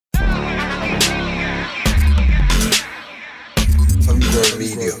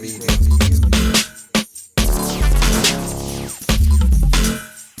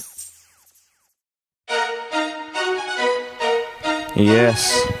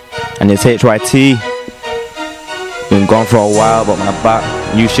Yes, and it's HYT. Been gone for a while, but my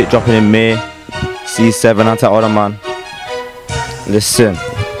back. New shit dropping in May. C7 out to all the man. Listen.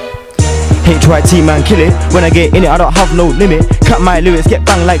 HYT man, kill it. When I get in it, I don't have no limit. Cut my lyrics, get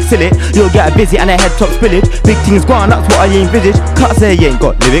banged like silly. You'll get busy and a head top spillage. Big things gone, that's what I envisage. Can't say you ain't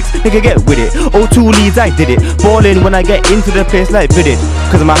got lyrics, nigga get with it. O2 leads, I did it. Ballin' when I get into the place like Vidic.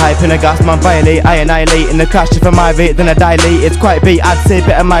 Cause of my hype in a gas man violate. I annihilate in the cash. If I migrate, then I dilate. It's quite bait, I'd say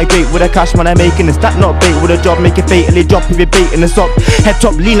better migrate. With a cash man I'm making, it's that not bait. With a job, make it fatally drop if you're baiting the sock. Head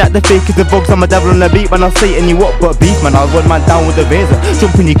top, lean like the fake is the bugs. I'm a devil on the beat, man, I'll Satan you up. But beef, man, I'll run man down with a razor.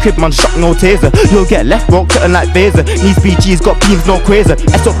 Jump in your crib, man, shock no taser. You'll get left broke, cutting like Vaser. Needs BG's got beams, no crazer.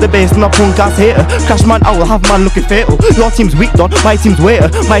 S up the bass, and a punk ass hater. Crash man, I will have man looking fatal. Your team's weak, done, my team's waiter.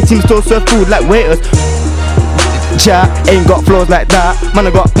 My team still serve food like waiters. Chat, ain't got flows like that. Man,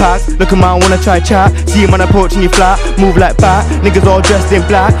 I got packs. Look at man, wanna try chat. See man approaching you flat, move like bat. Niggas all dressed in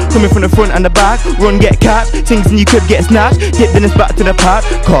black, coming from the front and the back. Run, get catch, things and you could get snatched. Hit then it's back to the pack.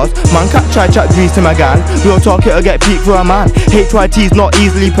 Cause man can't try chat grease to my gang. Real talk, it'll get peak for a man. HYT's not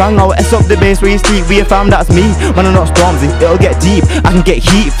easily prang. I'll S up the bass where you sleep with your fam, that's me. Man, I'm not Stormzy, it'll get deep. I can get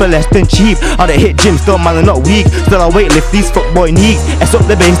heat for less than cheap. I don't hit gym, still man, I'm not weak. Still I weightlift these fuckboy knees. S up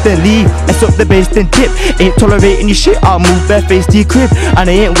the bass then leave, S up the bass then tip. Ain't tolerating your shit, I'll move bare face to your crib. And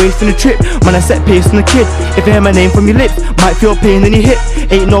I ain't wasting a trip, man, I set pace on the kid. If you hear my name from your lips, might feel pain in your hip.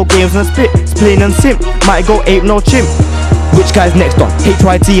 Ain't no games on a spit, it's plain and simp. Might go ape, no chimp. Which guy's next on?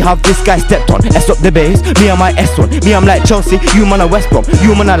 HYT have this guy stepped on. S up the bass, me and my S1. Me I'm like Chelsea, you man a West Brom.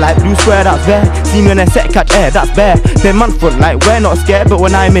 You man a like blue square, that's rare. See me on a set, catch air, that's bare. Them man front like we're not scared, but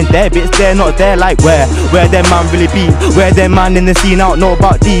when I'm in there, bitch they're not there like where them man really be? Where them man in the scene out know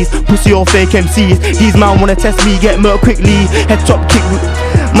about these pussy or fake MCs? These man wanna test me, get murked quickly. Head top kick,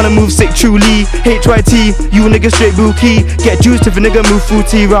 man I move sick truly. HYT, you nigga straight bookie. Get juiced if a nigga move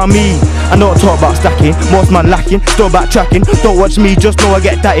fruity round me. I don't talk about stacking, most man lacking, still backtracking. Don't watch me, just know I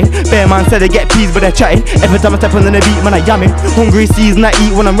get datting. Bear man said they get peas but they're chatting. Every time I step on the beat, man I yamming. Hungry season I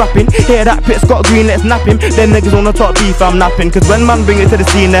eat when I'm rapping. Hear that pit Scott Green, let's nap him. Them niggas wanna talk beef, I'm napping. Cause when man bring it to the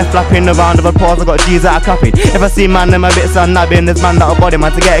scene, they're flapping. A round of applause, I got G's that are clapping. If I see man, then my bits are nabbing. There's man that'll body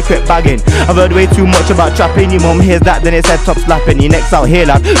man to get a quick bagging. I've heard way too much about trapping. Your mum hears that, then it's head top slapping. Your neck's out here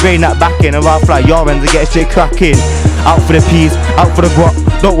lad, rain that back in. And I'll fly your ends to get shit cracking. Out for the peas, out for the guap.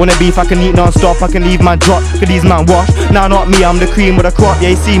 Don't wanna beef, I can eat non-stop. I can leave man drop, cause these man wash. Nah, not me, I'm the cream with a crop. Yeah,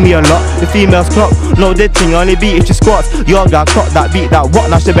 you see me a lot, the females clock. No dead thing, only beat if she squats. Your girl clock that, beat that what?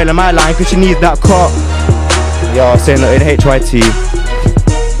 Now she belly my line cause she needs that crop. Yo, saying that in HYT